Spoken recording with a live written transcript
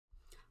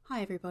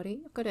Hi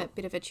everybody, I've got a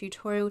bit of a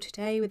tutorial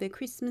today with a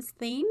Christmas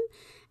theme,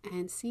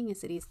 and seeing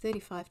as it is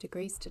 35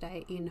 degrees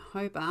today in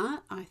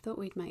Hobart, I thought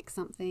we'd make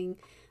something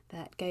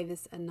that gave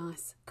us a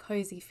nice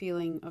cozy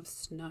feeling of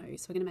snow.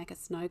 So we're going to make a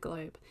snow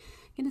globe.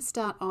 I'm going to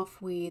start off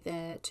with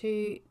a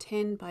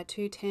 210 by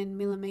 210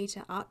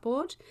 millimeter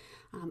artboard.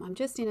 I'm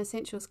just in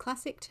Essentials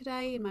Classic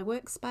today in my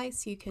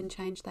workspace. You can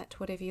change that to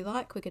whatever you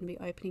like. We're going to be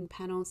opening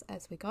panels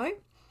as we go.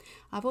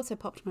 I've also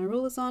popped my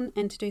rulers on,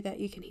 and to do that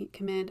you can hit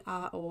Command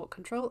R or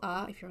Control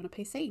R if you're on a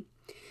PC.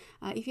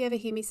 If you ever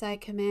hear me say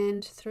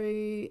Command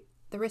through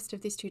the rest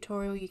of this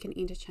tutorial, you can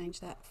interchange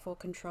that for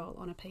Control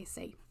on a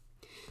PC.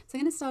 So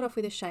I'm going to start off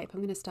with a shape. I'm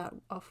going to start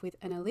off with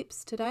an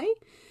ellipse today.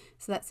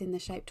 So that's in the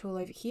shape tool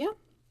over here.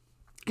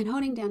 And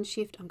holding down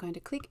Shift, I'm going to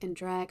click and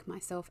drag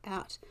myself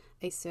out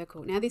a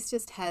circle. Now this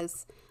just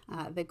has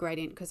the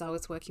gradient because I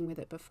was working with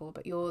it before,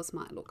 but yours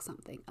might look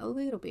something a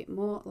little bit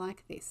more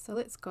like this. So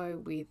let's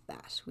go with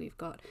that. We've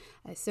got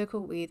a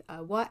circle with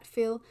a white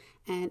fill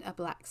and a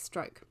black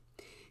stroke.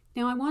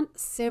 Now I want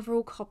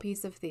several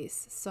copies of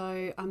this,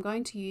 so I'm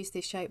going to use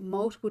this shape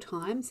multiple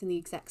times in the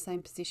exact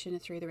same position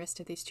through the rest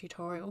of this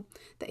tutorial.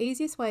 The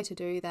easiest way to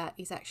do that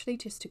is actually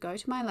just to go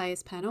to my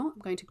layers panel.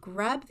 I'm going to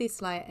grab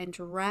this layer and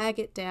drag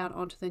it down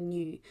onto the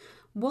new.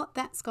 What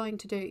that's going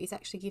to do is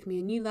actually give me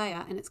a new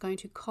layer, and it's going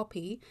to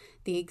copy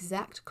the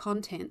exact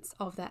contents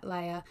of that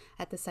layer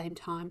at the same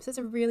time. So it's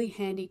a really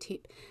handy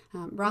tip.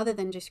 Rather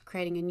than just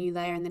creating a new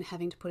layer and then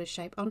having to put a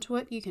shape onto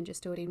it, you can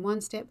just do it in one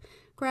step.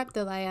 Grab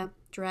the layer,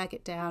 drag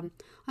it down.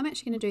 I'm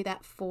actually going to do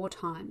that 4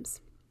 times.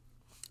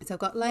 So I've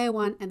got layer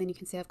 1, and then you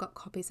can see I've got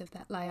copies of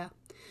that layer.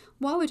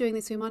 While we're doing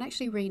this, we might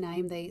actually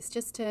rename these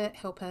just to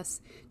help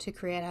us to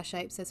create our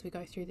shapes as we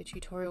go through the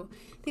tutorial.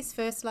 This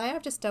first layer,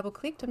 I've just double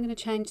clicked. I'm going to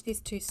change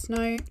this to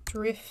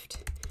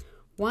Snowdrift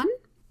 1.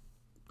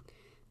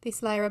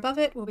 This layer above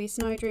it will be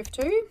Snowdrift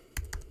 2.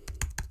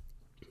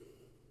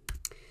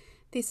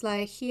 This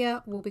layer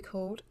here will be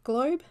called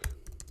Globe.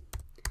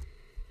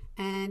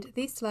 And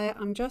this layer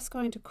I'm just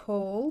going to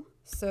call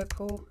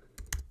Circle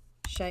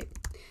Shape.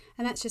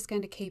 And that's just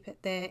going to keep it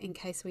there in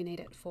case we need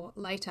it for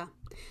later.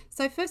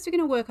 So first we're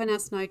going to work on our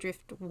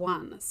Snowdrift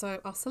 1. So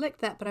I'll select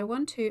that, but I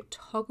want to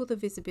toggle the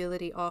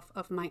visibility off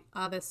of my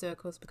other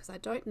circles because I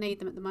don't need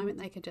them at the moment.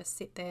 They can just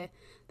sit there.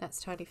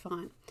 That's totally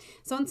fine.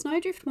 So on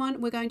Snowdrift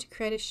 1, we're going to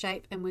create a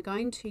shape, and we're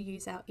going to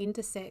use our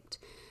Intersect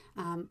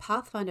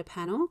Pathfinder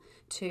panel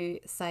to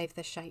save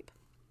the shape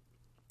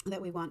that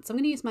we want. So I'm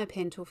going to use my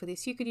pen tool for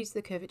this. You could use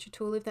the curvature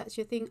tool if that's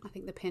your thing. I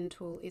think the pen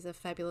tool is a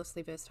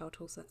fabulously versatile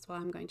tool, so that's why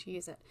I'm going to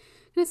use it.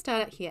 I'm going to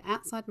start out here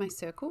outside my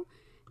circle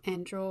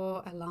and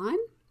draw a line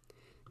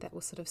that will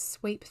sort of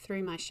sweep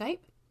through my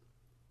shape,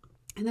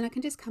 and then I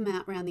can just come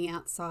out around the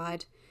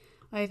outside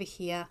over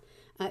here.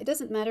 It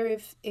doesn't matter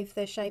if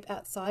the shape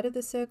outside of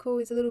the circle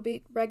is a little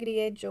bit raggedy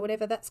edge or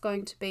whatever, that's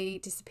going to be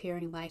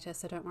disappearing later,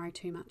 so don't worry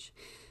too much.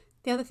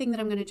 The other thing that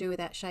I'm going to do with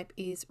that shape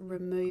is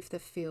remove the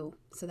fill,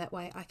 so that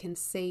way I can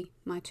see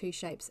my two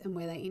shapes and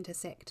where they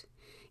intersect.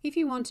 If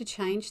you want to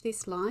change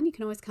this line, you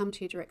can always come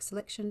to your direct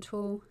selection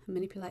tool and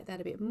manipulate that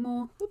a bit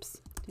more.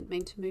 Oops, didn't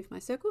mean to move my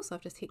circle, so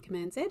I've just hit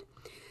Command Z.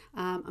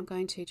 I'm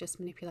going to just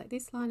manipulate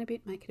this line a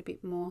bit, make it a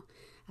bit more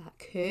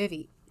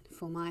curvy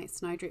for my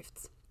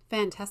snowdrifts.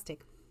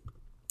 Fantastic.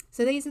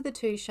 So these are the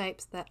two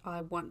shapes that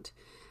I want,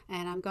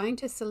 and I'm going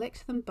to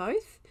select them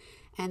both.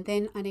 And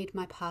then I need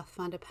my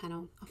Pathfinder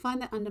panel. I'll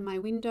find that under my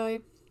window,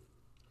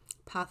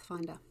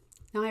 Pathfinder.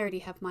 Now I already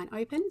have mine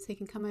open, so you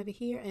can come over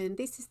here, and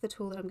this is the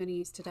tool that I'm going to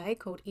use today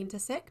called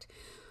Intersect.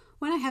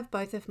 When I have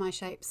both of my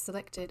shapes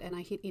selected and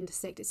I hit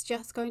Intersect, it's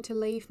just going to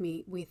leave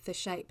me with the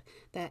shape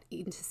that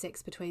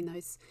intersects between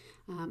those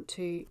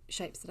two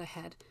shapes that I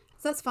had.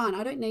 So that's fine.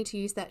 I don't need to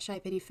use that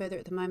shape any further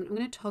at the moment. I'm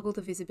going to toggle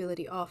the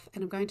visibility off,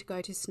 and I'm going to go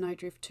to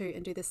Snowdrift 2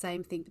 and do the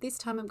same thing. But this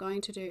time I'm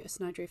going to do a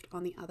snowdrift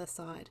on the other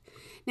side.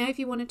 Now if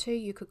you wanted to,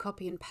 you could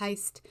copy and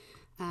paste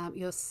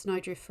your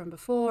snowdrift from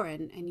before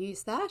and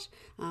use that.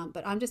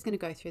 But I'm just going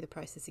to go through the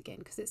process again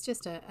because it's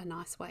just a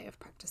nice way of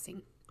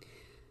practicing.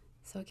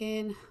 So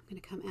again, I'm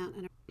going to come out,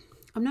 and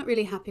I'm not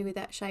really happy with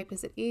that shape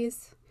as it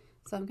is.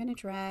 So I'm going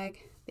to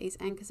drag these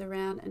anchors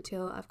around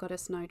until I've got a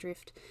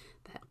snowdrift.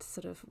 That's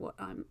sort of what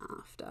I'm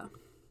after.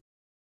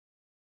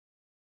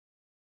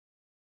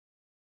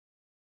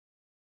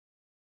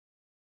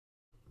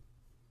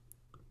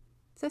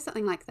 So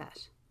something like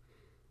that.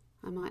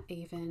 I might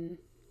even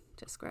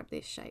just grab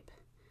this shape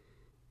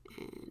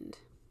and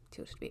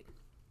tilt it a bit.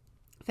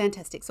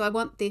 Fantastic. So I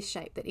want this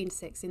shape that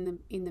intersects in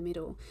the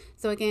middle.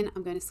 So again,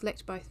 I'm going to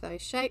select both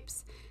those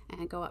shapes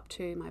and go up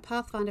to my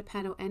Pathfinder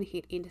panel and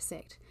hit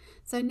Intersect.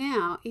 So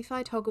now if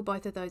I toggle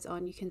both of those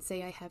on, you can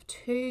see I have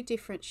two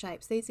different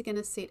shapes. These are going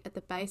to sit at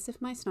the base of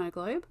my snow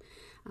globe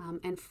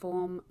and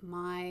form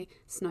my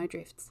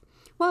snowdrifts.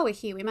 While we're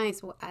here, we may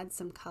as well add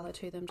some colour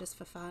to them just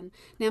for fun.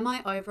 Now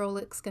my overall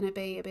look's going to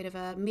be a bit of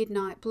a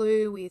midnight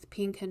blue with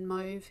pink and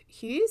mauve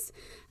hues,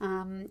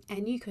 and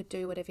you could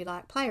do whatever you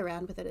like, play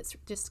around with it. It's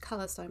just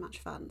colour so much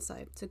fun, so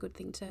it's a good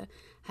thing to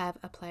have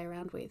a play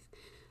around with.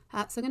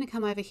 So I'm going to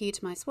come over here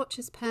to my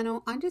swatches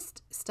panel. I'm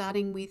just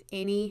starting with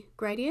any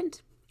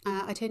gradient.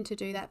 I tend to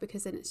do that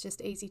because then it's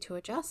just easy to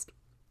adjust.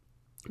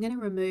 I'm going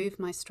to remove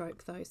my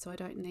stroke though, so I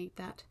don't need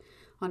that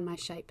on my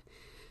shape.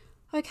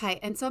 Okay,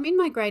 and so I'm in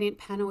my gradient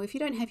panel. If you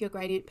don't have your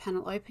gradient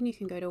panel open, you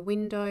can go to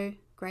Window,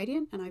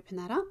 Gradient, and open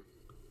that up.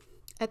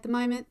 At the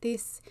moment,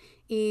 this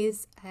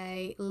is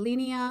a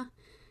linear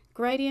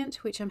gradient,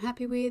 which I'm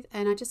happy with,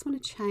 and I just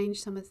want to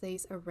change some of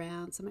these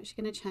around. So I'm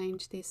actually going to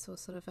change this or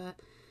sort of a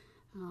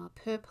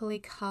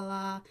purpley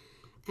colour,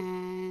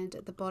 and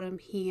at the bottom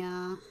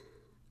here,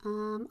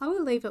 I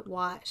will leave it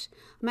white.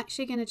 I'm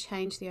actually going to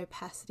change the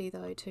opacity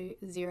though to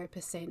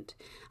 0%,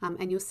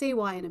 and you'll see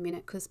why in a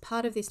minute, because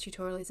part of this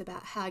tutorial is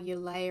about how you're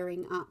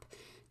layering up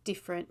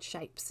different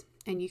shapes,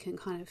 and you can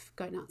kind of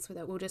go nuts with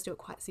it. We'll just do it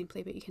quite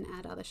simply, but you can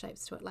add other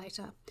shapes to it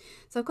later.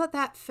 So I've got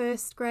that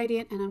first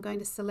gradient, and I'm going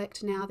to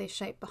select now their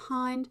shape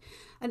behind.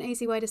 An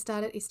easy way to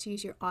start it is to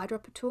use your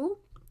eyedropper tool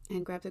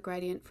and grab the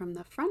gradient from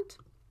the front,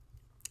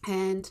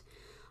 and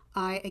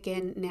I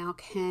again now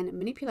can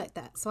manipulate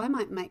that. So I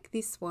might make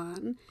this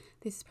one,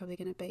 this is probably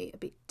going to be a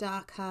bit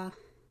darker,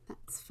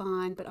 that's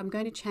fine, but I'm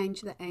going to change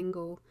the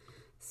angle.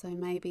 So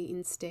maybe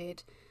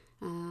instead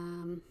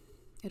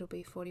it'll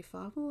be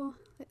 45, or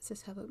let's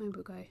just have a look, maybe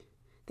we'll go,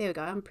 there we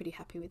go. I'm pretty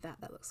happy with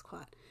that. That looks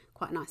quite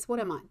nice. What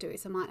I might do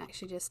is I might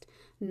actually just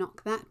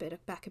knock that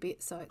bit back a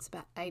bit so it's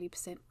about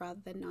 80% rather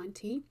than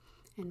 90,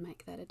 and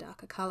make that a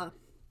darker colour.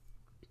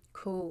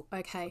 Cool.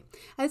 Okay,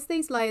 as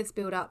these layers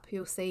build up,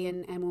 you'll see,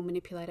 and we'll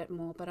manipulate it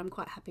more, but I'm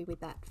quite happy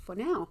with that for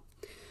now.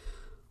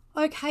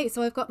 Okay,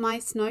 so I've got my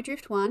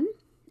Snowdrift 1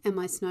 and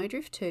my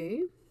Snowdrift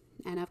 2,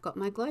 and I've got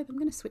my globe. I'm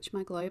going to switch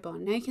my globe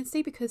on. Now you can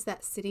see, because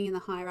that's sitting in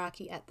the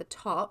hierarchy at the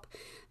top,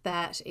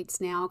 that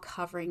it's now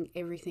covering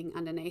everything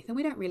underneath, and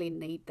we don't really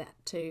need that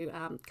to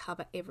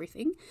cover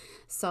everything.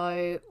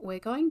 So we're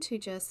going to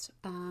just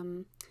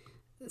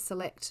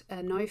select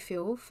a no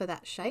fill for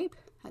that shape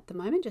at the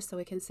moment, just so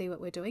we can see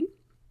what we're doing.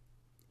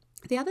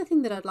 The other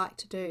thing that I'd like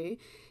to do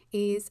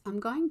is I'm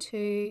going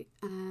to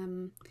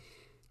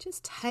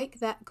just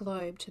take that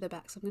globe to the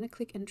back. So I'm going to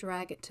click and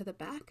drag it to the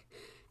back,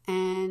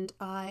 and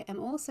I am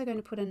also going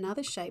to put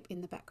another shape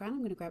in the background. I'm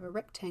going to grab a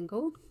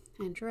rectangle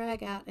and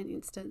drag out an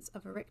instance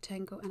of a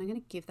rectangle, and I'm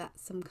going to give that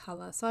some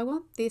colour. So I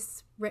want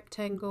this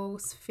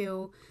rectangle's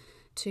fill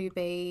to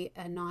be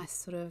a nice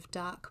sort of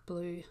dark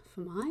blue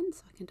for mine.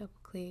 So I can double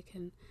click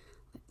and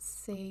let's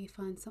see,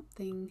 find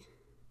something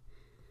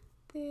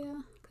there,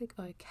 click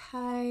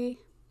OK.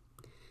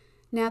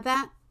 Now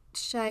that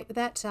shape,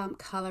 that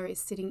colour is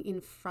sitting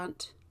in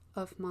front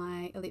of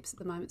my ellipse at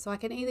the moment, so I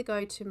can either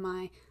go to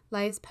my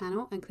layers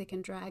panel and click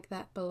and drag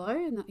that below,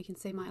 and that you can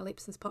see my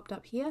ellipse has popped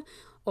up here,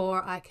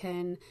 or I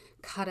can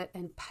cut it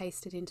and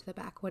paste it into the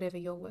back, whatever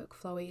your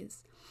workflow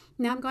is.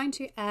 Now I'm going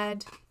to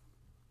add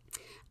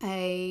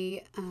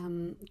a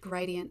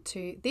gradient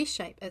to this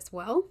shape as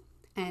well,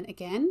 and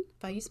again,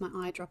 if I use my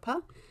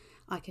eyedropper,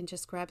 I can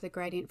just grab the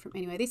gradient from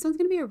anywhere. This one's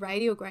going to be a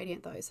radial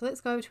gradient though. So let's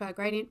go over to our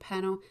gradient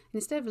panel. And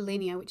instead of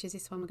linear, which is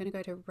this one, we're going to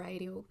go to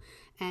radial.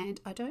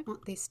 And I don't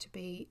want this to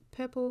be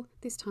purple.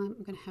 This time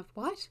I'm going to have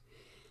white.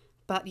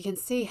 But you can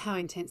see how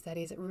intense that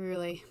is. It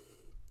really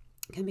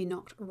can be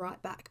knocked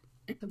right back.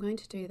 I'm going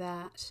to do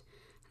that.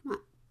 I might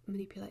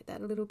manipulate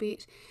that a little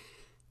bit.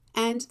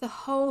 And the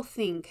whole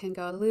thing can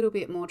go a little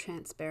bit more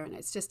transparent.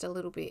 It's just a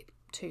little bit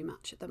too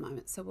much at the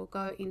moment. So we'll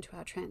go into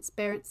our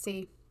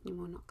transparency and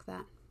we'll knock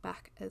that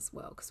back as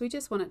well, because we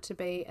just want it to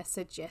be a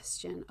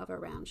suggestion of a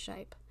round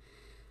shape.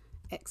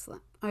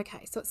 Excellent.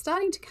 Okay, so it's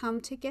starting to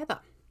come together.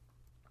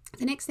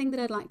 The next thing that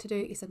I'd like to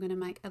do is I'm going to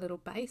make a little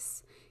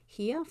base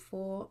here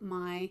for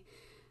my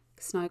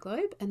snow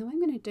globe, and the way I'm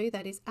going to do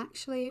that is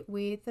actually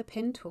with the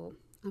pen tool.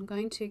 I'm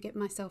going to get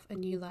myself a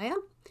new layer,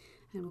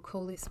 and we'll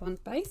call this one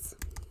base,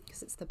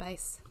 because it's the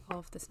base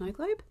of the snow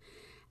globe,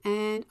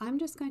 and I'm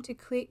just going to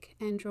click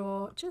and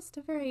draw just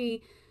a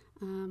very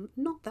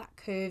not that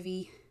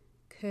curvy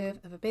curve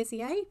of a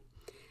Bezier,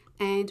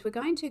 and we're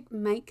going to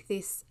make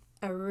this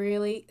a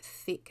really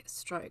thick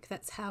stroke.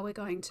 That's how we're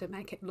going to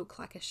make it look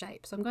like a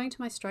shape. So I'm going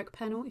to my stroke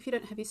panel. If you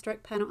don't have your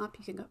stroke panel up,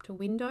 you can go up to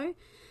Window,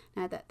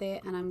 add that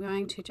there, and I'm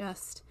going to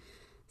just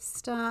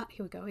start.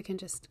 Here we go. We can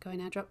just go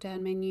in our drop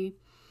down menu,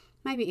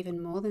 maybe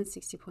even more than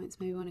 60 points.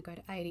 Maybe we want to go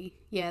to 80.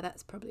 Yeah,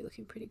 that's probably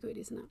looking pretty good,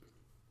 isn't it?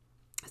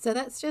 So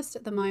that's just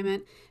at the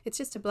moment, it's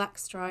just a black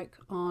stroke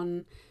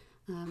on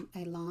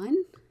a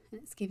line. And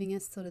it's giving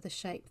us sort of the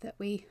shape that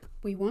we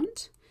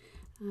want.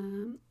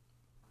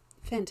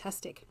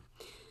 Fantastic.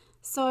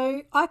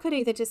 So I could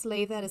either just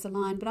leave that as a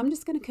line, but I'm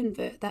just going to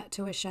convert that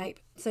to a shape.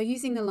 So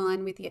using the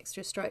line with the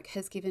extra stroke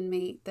has given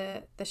me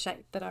the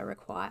shape that I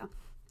require.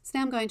 So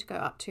now I'm going to go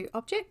up to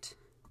Object,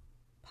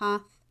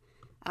 Path,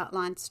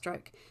 Outline,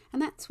 Stroke.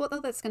 And that's what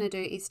that's going to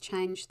do, is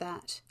change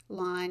that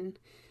line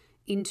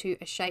into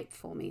a shape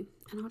for me.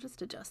 And I'll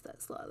just adjust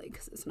that slightly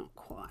because it's not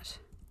quite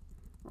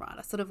right.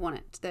 I sort of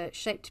want the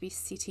shape to be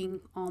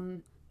sitting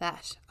on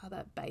that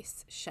other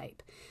base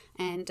shape.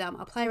 And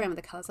I'll play around with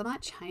the colours. I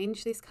might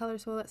change this colour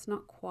as well. That's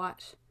not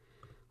quite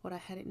what I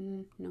had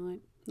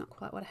not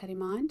quite what I had in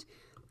mind.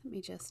 Let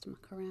me just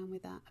muck around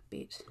with that a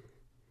bit.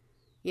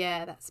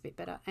 Yeah, that's a bit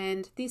better.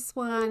 And this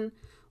one,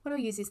 what I'll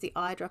use is the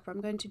eyedropper.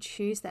 I'm going to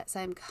choose that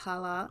same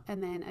color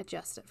and then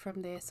adjust it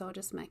from there. So I'll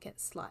just make it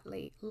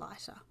slightly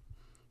lighter.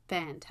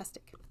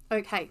 Fantastic.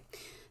 Okay,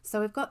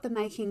 so we've got the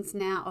makings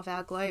now of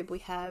our globe. We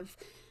have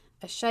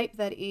a shape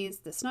that is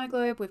the snow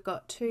globe. We've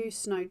got 2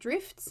 snow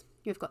drifts.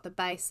 We've got the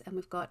base, and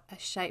we've got a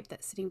shape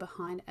that's sitting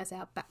behind as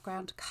our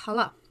background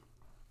color.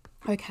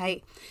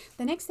 Okay,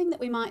 the next thing that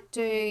we might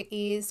do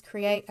is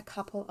create a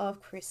couple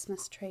of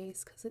Christmas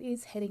trees, because it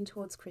is heading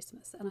towards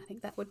Christmas, and I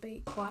think that would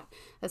be quite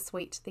a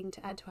sweet thing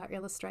to add to our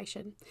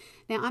illustration.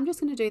 Now I'm just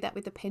going to do that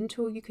with the pen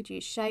tool. You could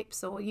use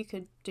shapes, or you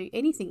could do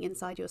anything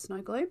inside your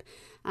snow globe.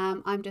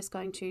 I'm just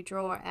going to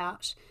draw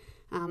out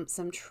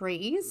some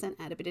trees and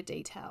add a bit of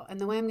detail. And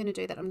the way I'm going to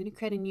do that, I'm going to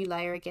create a new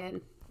layer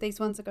again. These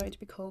ones are going to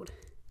be called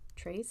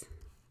trees.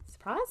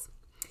 Surprise!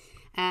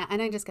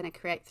 And I'm just going to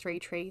create 3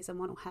 trees, and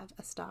one will have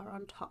a star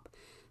on top.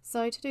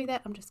 So to do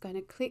that, I'm just going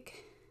to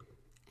click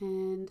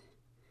and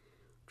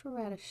draw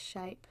out a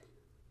shape.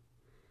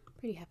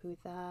 Pretty happy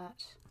with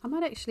that. I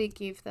might actually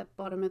give the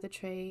bottom of the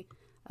tree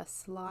a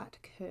slight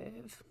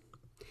curve.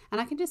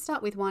 And I can just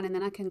start with one and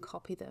then I can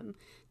copy them.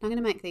 Now I'm going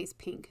to make these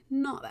pink.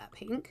 Not that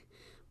pink,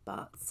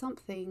 but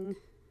something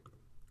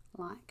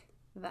like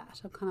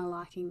that. I'm kind of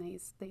liking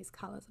these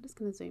colours. I'm just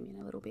going to zoom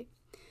in a little bit.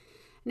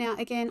 Now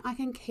again, I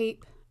can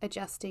keep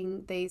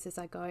adjusting these as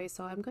I go.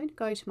 So I'm going to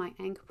go to my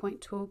anchor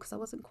point tool because I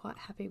wasn't quite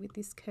happy with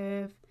this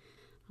curve.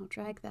 I'll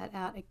drag that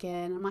out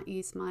again. I might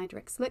use my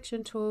direct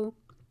selection tool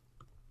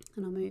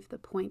and I'll move the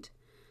point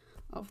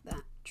of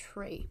that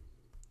tree.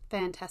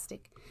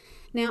 Fantastic.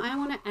 Now I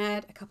want to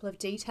add a couple of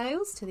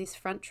details to this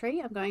front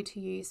tree. I'm going to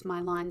use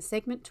my line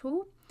segment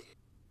tool.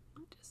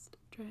 I'll just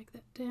drag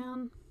that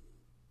down.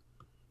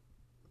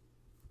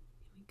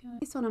 Here we go.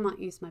 This one I might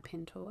use my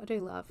pen tool. I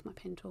do love my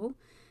pen tool.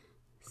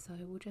 So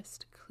we'll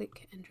just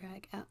click and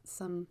drag out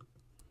some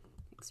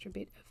extra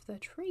bit of the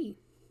tree.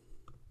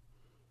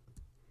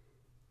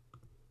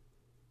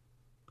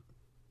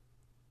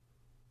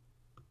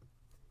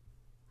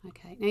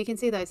 Okay, now you can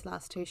see those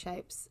last 2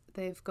 shapes.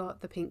 They've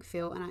got the pink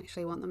fill, and I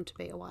actually want them to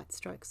be a white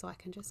stroke, so I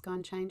can just go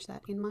and change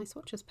that in my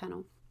swatches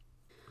panel.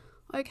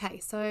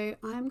 Okay, so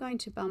I'm going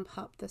to bump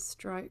up the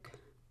stroke,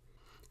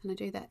 and I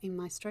do that in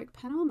my stroke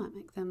panel. I might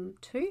make them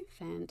 2.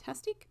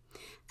 Fantastic.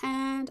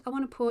 And I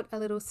want to put a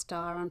little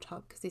star on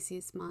top because this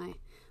is my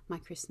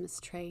Christmas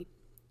tree.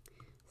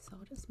 So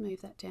I'll just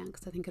move that down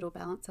because I think it'll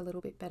balance a little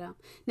bit better.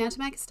 Now to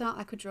make a star,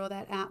 I could draw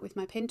that out with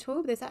my pen tool,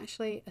 but there's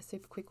actually a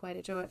super quick way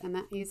to do it, and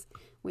that is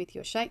with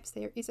your shapes.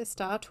 There is a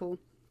star tool.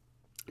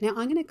 Now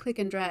I'm going to click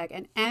and drag,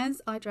 and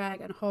as I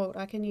drag and hold,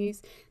 I can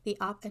use the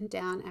up and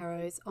down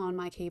arrows on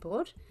my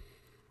keyboard.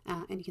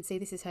 And you can see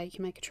this is how you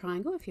can make a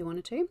triangle if you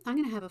wanted to. I'm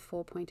going to have a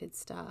 4-pointed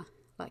star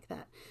like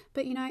that.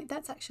 But you know,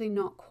 that's actually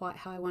not quite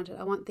how I want it.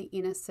 I want the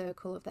inner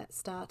circle of that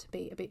star to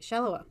be a bit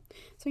shallower.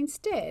 So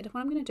instead,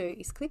 what I'm going to do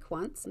is click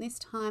once, and this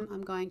time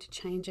I'm going to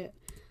change it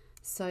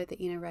so the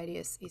inner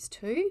radius is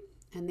 2,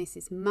 and this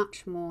is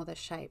much more the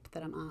shape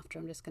that I'm after.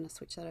 I'm just going to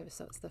switch that over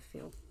so it's the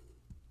fill.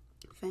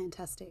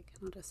 Fantastic.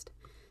 I'll just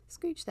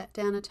scooch that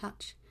down a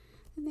touch,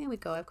 and there we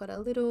go. I've got a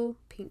little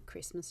pink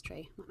Christmas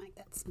tree. I might make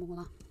that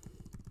smaller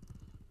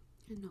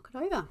and knock it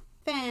over.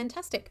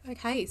 Fantastic.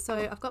 Okay,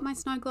 so I've got my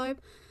snow globe.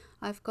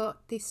 I've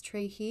got this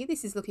tree here.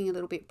 This is looking a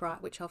little bit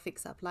bright, which I'll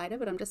fix up later,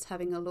 but I'm just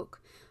having a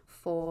look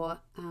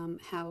for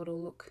how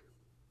it'll look,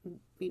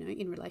 you know,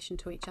 in relation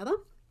to each other.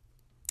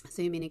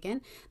 Zoom in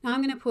again. Now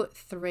I'm going to put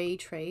 3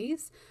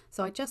 trees.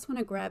 So I just want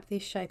to grab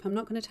this shape. I'm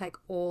not going to take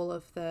all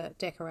of the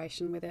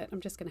decoration with it.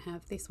 I'm just going to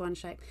have this one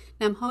shape.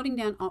 Now I'm holding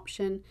down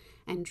Option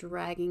and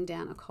dragging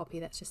down a copy.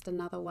 That's just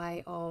another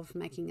way of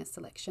making a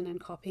selection and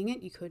copying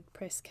it. You could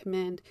press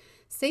Command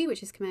C,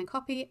 which is Command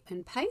Copy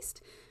and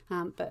Paste,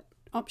 but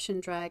Option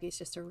drag is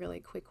just a really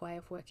quick way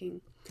of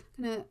working.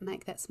 I'm going to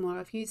make that smaller.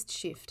 I've used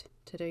Shift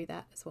to do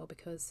that as well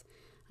because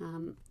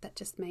that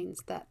just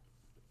means that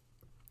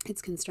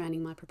it's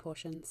constraining my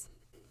proportions.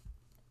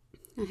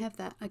 I have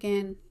that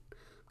again.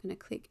 I'm going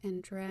to click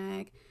and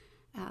drag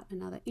out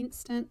another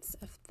instance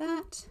of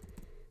that,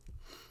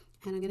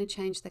 and I'm going to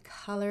change the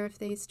color of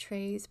these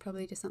trees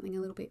probably to something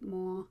a little bit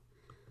more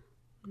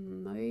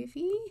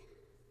mauvey.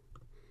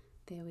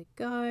 There we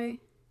go.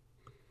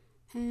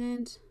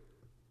 And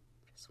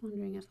just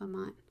wondering if I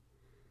might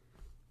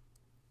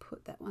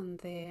put that one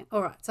there.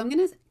 All right, so I'm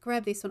going to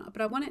grab this one up,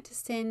 but I want it to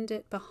send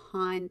it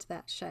behind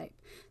that shape.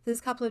 There's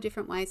a couple of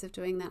different ways of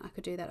doing that. I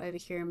could do that over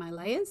here in my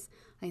layers.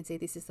 I can see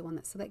this is the one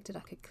that's selected. I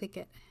could click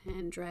it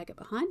and drag it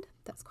behind.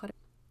 That's quite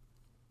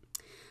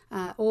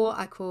or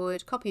I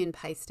could copy and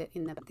paste it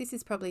in there. But this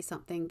is probably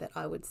something that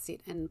I would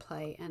sit and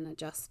play and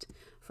adjust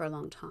for a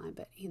long time.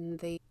 But in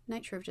the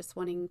nature of just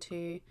wanting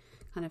to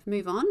kind of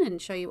move on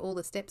and show you all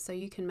the steps so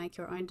you can make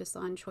your own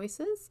design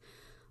choices,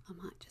 I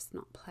might just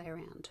not play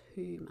around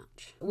too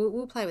much.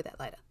 We'll play with that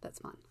later. That's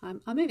fine.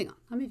 I'm moving on.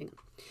 I'm moving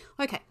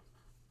on. Okay.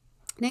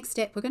 Next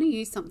step, we're going to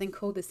use something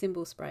called the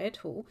symbol sprayer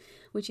tool,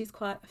 which is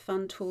quite a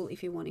fun tool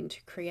if you're wanting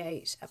to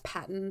create a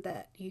pattern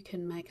that you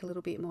can make a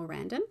little bit more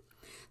random.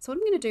 So what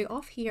I'm going to do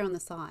off here on the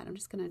side, I'm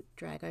just going to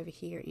drag over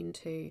here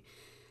into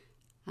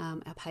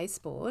our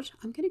pasteboard,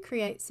 I'm going to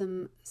create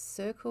some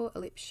circle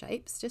ellipse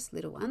shapes, just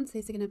little ones.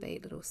 These are going to be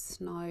little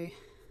snow,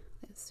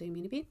 let's zoom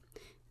in a bit,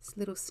 it's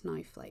little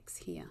snowflakes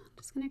here. I'm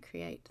just going to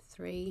create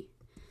 3.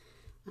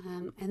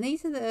 And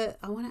these are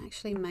I want to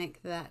actually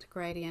make that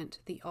gradient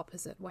the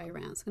opposite way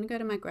around. So I'm going to go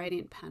to my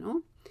gradient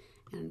panel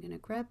and I'm going to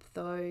grab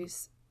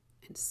those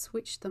and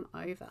switch them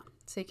over.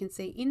 So you can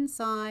see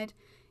inside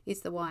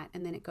is the white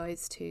and then it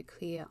goes to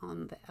clear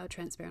on the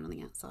transparent on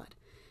the outside.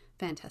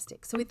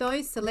 Fantastic. So with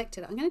those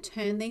selected, I'm going to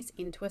turn these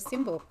into a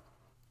symbol.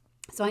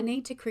 So I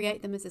need to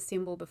create them as a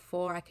symbol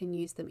before I can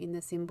use them in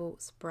the symbol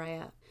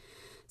sprayer.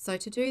 So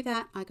to do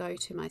that, I go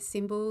to my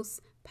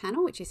symbols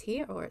panel, which is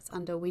here, or it's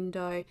under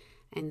window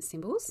and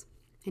symbols.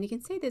 And you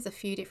can see there's a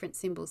few different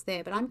symbols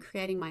there, but I'm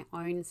creating my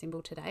own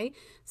symbol today.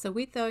 So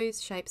with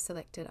those shapes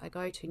selected, I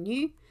go to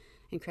new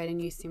and create a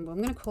new symbol.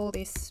 I'm going to call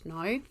this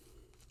snow.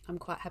 I'm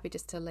quite happy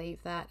just to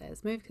leave that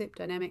as move clip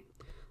dynamic.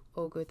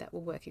 All good. That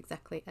will work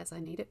exactly as I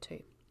need it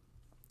to.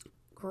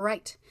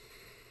 Great.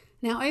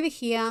 Now over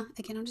here,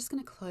 again, I'm just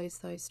going to close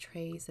those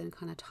trees and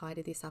kind of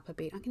tidy this up a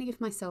bit. I'm going to give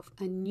myself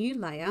a new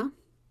layer.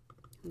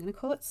 I'm going to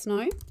call it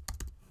snow.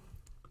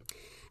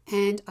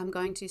 And I'm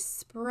going to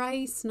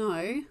spray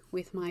snow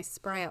with my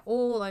sprayer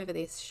all over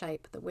this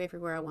shape, that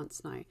everywhere I want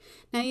snow.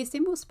 Now your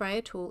symbol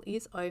sprayer tool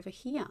is over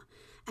here.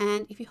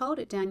 And if you hold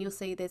it down, you'll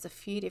see there's a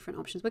few different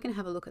options. We're going to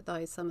have a look at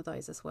those, some of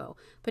those as well.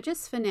 But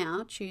just for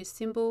now, choose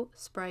symbol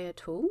sprayer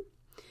tool.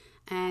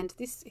 And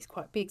this is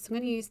quite big, so I'm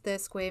going to use the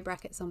square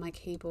brackets on my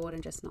keyboard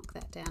and just knock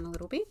that down a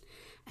little bit.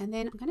 And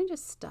then I'm going to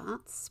just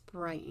start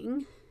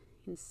spraying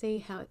and see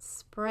how it's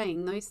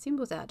spraying those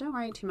symbols out. Don't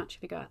worry too much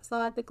if you go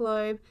outside the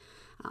globe.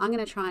 I'm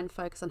going to try and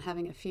focus on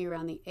having a few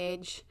around the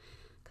edge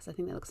because I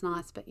think that looks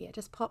nice. But yeah,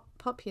 just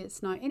pop your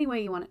snow anywhere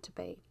you want it to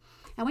be.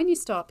 And when you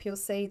stop, you'll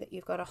see that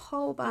you've got a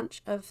whole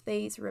bunch of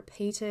these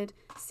repeated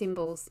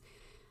symbols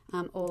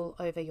all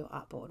over your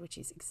artboard, which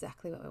is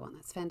exactly what we want.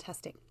 That's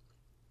fantastic.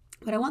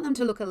 But I want them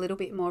to look a little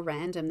bit more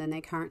random than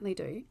they currently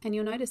do. And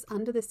you'll notice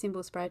under the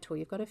symbol sprayer tool,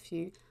 you've got a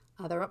few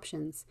other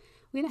options.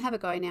 We're going to have a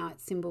go now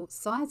at symbol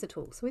sizer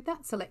tool. So with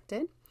that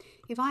selected,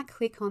 if I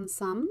click on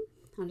some,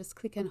 I'll just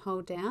click and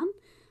hold down,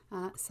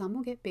 some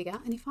will get bigger.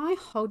 And if I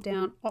hold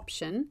down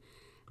option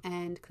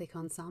and click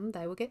on some,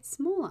 they will get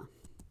smaller.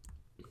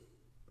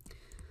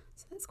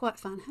 So that's quite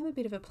fun. Have a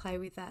bit of a play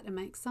with that and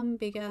make some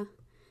bigger,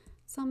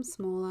 some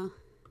smaller,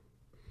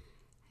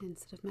 and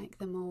sort of make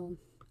them all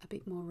a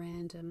bit more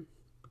random.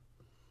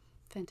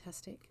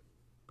 Fantastic.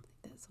 I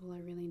think that's all I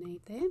really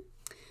need there.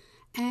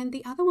 And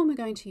the other one we're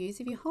going to use,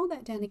 if you hold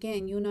that down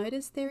again, you'll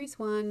notice there is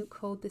one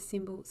called the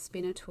symbol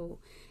spinner tool.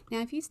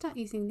 Now, if you start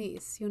using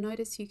this, you'll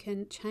notice you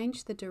can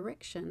change the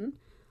direction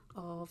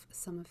of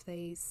some of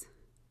these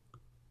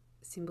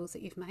symbols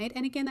that you've made.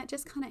 And again, that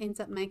just kind of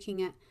ends up making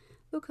it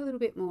look a little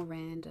bit more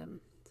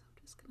random. So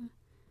I'm just going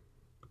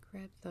to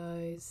grab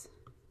those,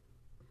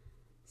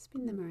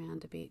 spin them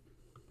around a bit.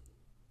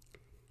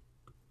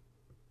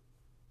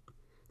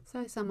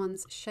 So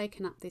someone's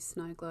shaken up this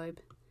snow globe.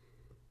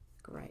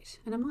 Great.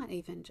 And I might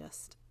even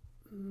just,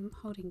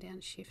 holding down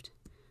shift,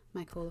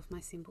 make all of my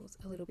symbols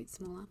a little bit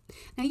smaller.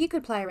 Now you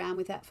could play around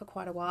with that for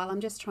quite a while.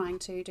 I'm just trying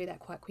to do that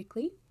quite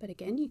quickly, but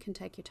again, you can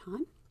take your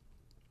time.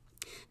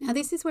 Now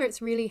this is where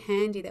it's really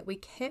handy that we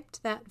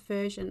kept that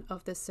version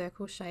of the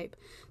circle shape.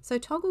 So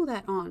toggle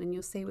that on and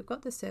you'll see we've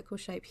got the circle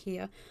shape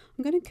here.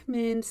 I'm going to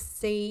Command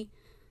C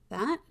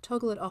that,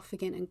 toggle it off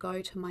again and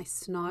go to my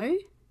snow,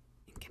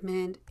 and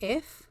Command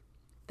F.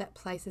 That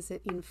places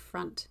it in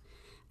front,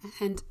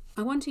 and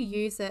I want to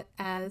use it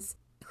as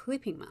a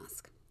clipping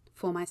mask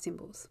for my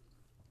symbols.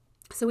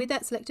 So with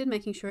that selected,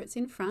 making sure it's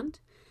in front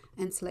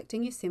and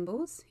selecting your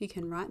symbols, you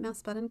can right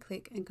mouse button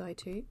click and go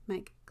to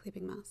make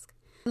clipping mask.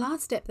 The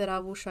last step that I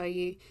will show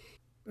you,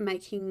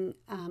 making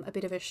a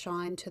bit of a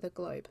shine to the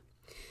globe.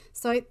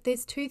 So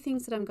there's two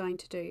things that I'm going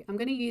to do. I'm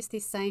going to use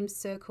this same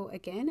circle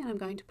again, and I'm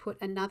going to put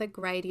another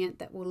gradient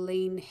that will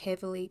lean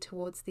heavily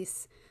towards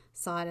this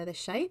side of the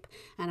shape,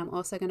 and I'm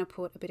also going to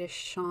put a bit of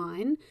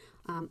shine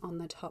on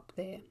the top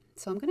there.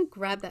 So I'm going to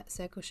grab that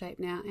circle shape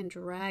now and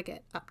drag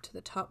it up to the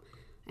top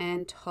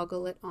and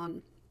toggle it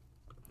on.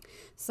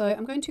 So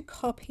I'm going to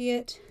copy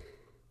it.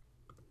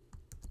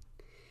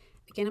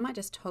 Again, I might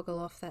just toggle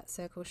off that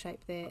circle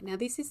shape there. Now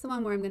this is the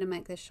one where I'm going to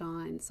make the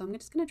shine. So I'm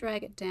just going to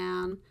drag it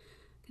down.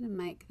 I'm going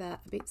to make that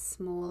a bit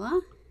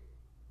smaller.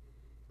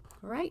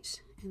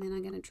 Great. And then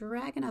I'm going to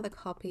drag another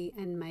copy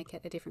and make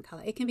it a different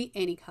color. It can be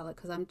any color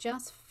because I'm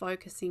just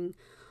focusing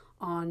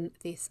on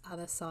this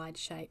other side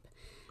shape.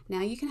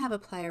 Now you can have a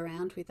play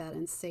around with that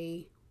and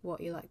see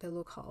what you like the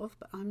look of,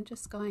 but I'm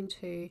just going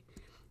to,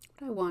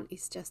 what I want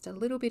is just a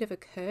little bit of a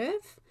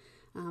curve,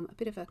 a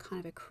bit of a kind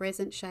of a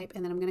crescent shape,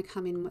 and then I'm going to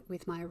come in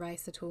with my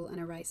eraser tool and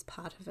erase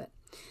part of it.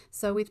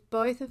 So with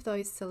both of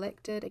those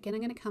selected, again, I'm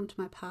going to come to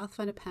my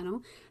Pathfinder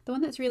panel. The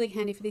one that's really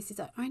handy for this is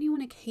I only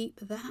want to keep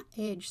that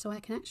edge, so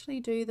I can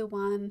actually do the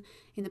one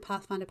in the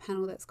Pathfinder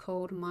panel that's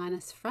called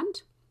minus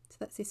front. So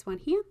that's this one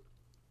here.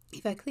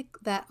 If I click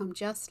that, I'm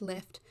just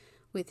left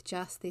with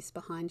just this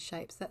behind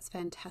shape. So that's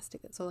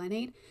fantastic. That's all I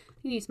need.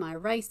 I can use my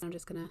eraser. I'm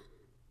just going to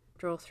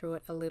draw through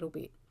it a little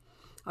bit.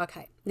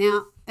 Okay,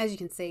 now as you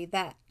can see,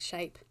 that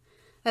shape,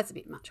 that's a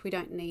bit much. We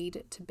don't need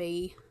it to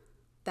be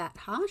that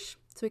harsh,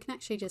 so we can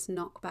actually just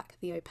knock back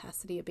the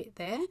opacity a bit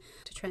there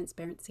to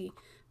transparency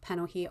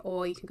panel here,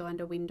 or you can go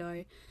under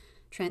window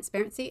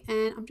transparency,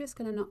 and I'm just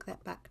going to knock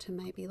that back to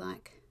maybe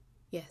like,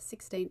 yeah,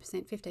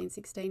 16%, 15,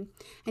 16,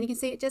 and you can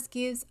see it just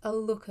gives a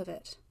look of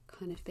it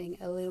kind of being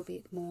a little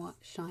bit more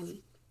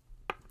shiny.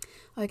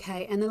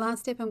 Okay, and the last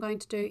step I'm going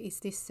to do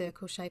is this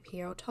circle shape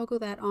here. I'll toggle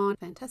that on.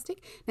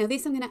 Fantastic. Now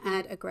this I'm going to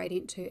add a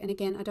gradient to, and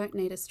again, I don't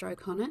need a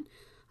stroke on it.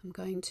 I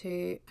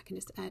can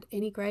just add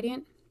any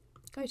gradient,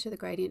 go to the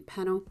gradient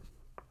panel,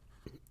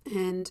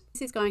 and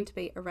this is going to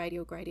be a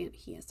radial gradient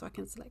here. So I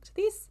can select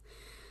this,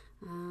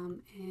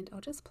 and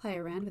I'll just play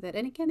around with it.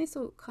 And again, this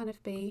will kind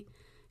of be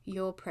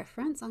your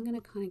preference. I'm going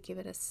to kind of give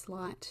it a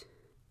slight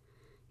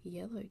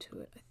yellow to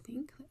it, I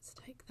think. Let's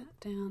take that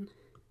down,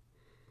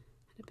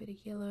 add a bit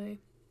of yellow.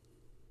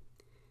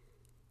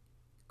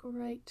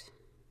 Great.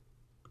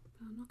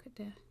 I'll knock it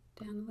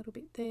down a little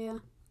bit there,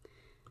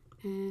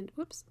 and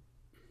whoops,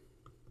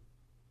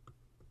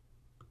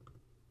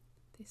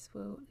 this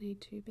will need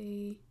to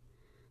be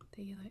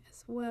the yellow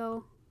as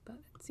well, but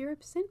 0%.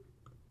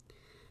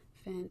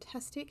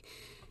 Fantastic.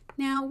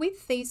 Now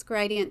with these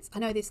gradients, I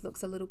know this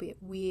looks a little bit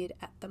weird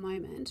at the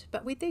moment,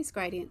 but with these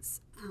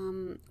gradients,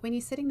 when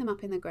you're setting them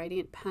up in the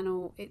gradient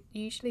panel, it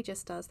usually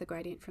just does the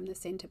gradient from the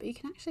center, but you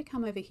can actually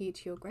come over here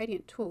to your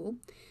gradient tool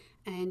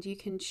and you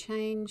can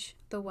change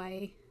the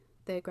way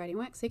the gradient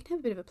works. So you can have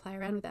a bit of a play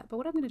around with that. But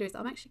what I'm going to do is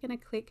I'm actually going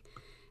to click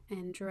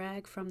and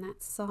drag from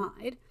that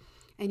side,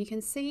 and you can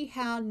see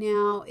how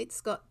now it's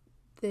got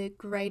the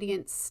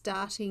gradient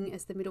starting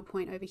as the middle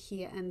point over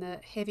here, and the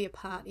heavier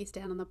part is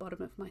down on the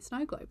bottom of my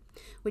snow globe,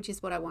 which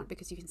is what I want,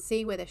 because you can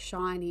see where the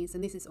shine is,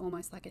 and this is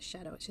almost like a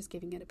shadow. It's just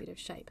giving it a bit of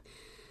shape.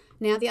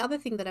 Now the other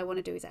thing that I want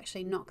to do is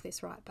actually knock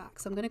this right back.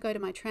 So I'm going to go to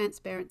my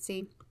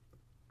transparency.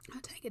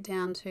 I'll take it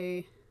down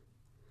to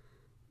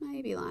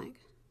maybe like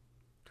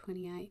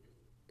 28.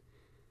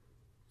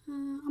 I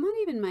might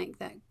even make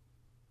that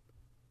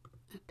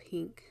a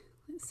pink.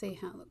 Let's see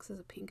how it looks as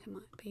a pink. It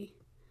might be,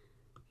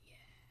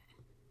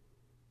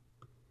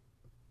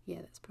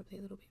 yeah, that's probably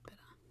a little bit better.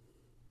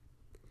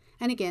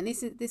 And again,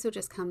 this will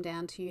just come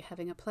down to you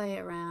having a play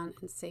around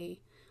and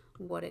see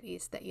what it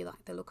is that you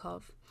like the look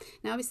of.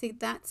 Now obviously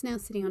that's now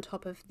sitting on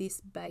top of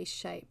this base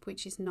shape,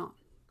 which is not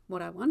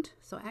what I want.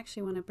 So I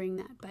actually want to bring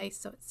that base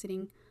so it's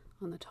sitting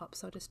on the top.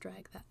 So I'll just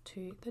drag that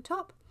to the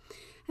top,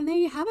 and there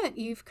you have it.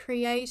 You've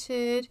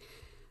created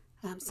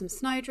some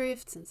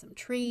snowdrifts and some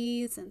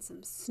trees and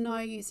some snow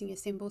using your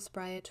symbol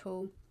sprayer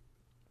tool,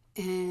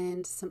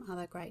 and some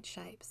other great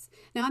shapes.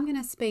 Now I'm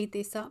going to speed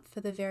this up for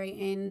the very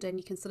end, and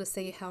you can sort of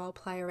see how I'll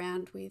play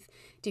around with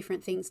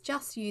different things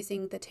just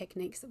using the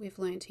techniques that we've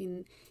learnt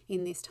in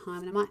this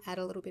time, and I might add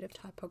a little bit of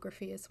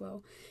typography as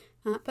well.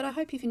 But I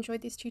hope you've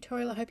enjoyed this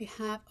tutorial. I hope you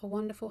have a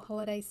wonderful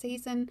holiday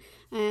season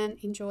and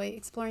enjoy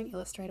exploring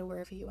Illustrator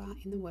wherever you are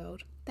in the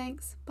world.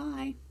 Thanks.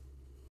 Bye.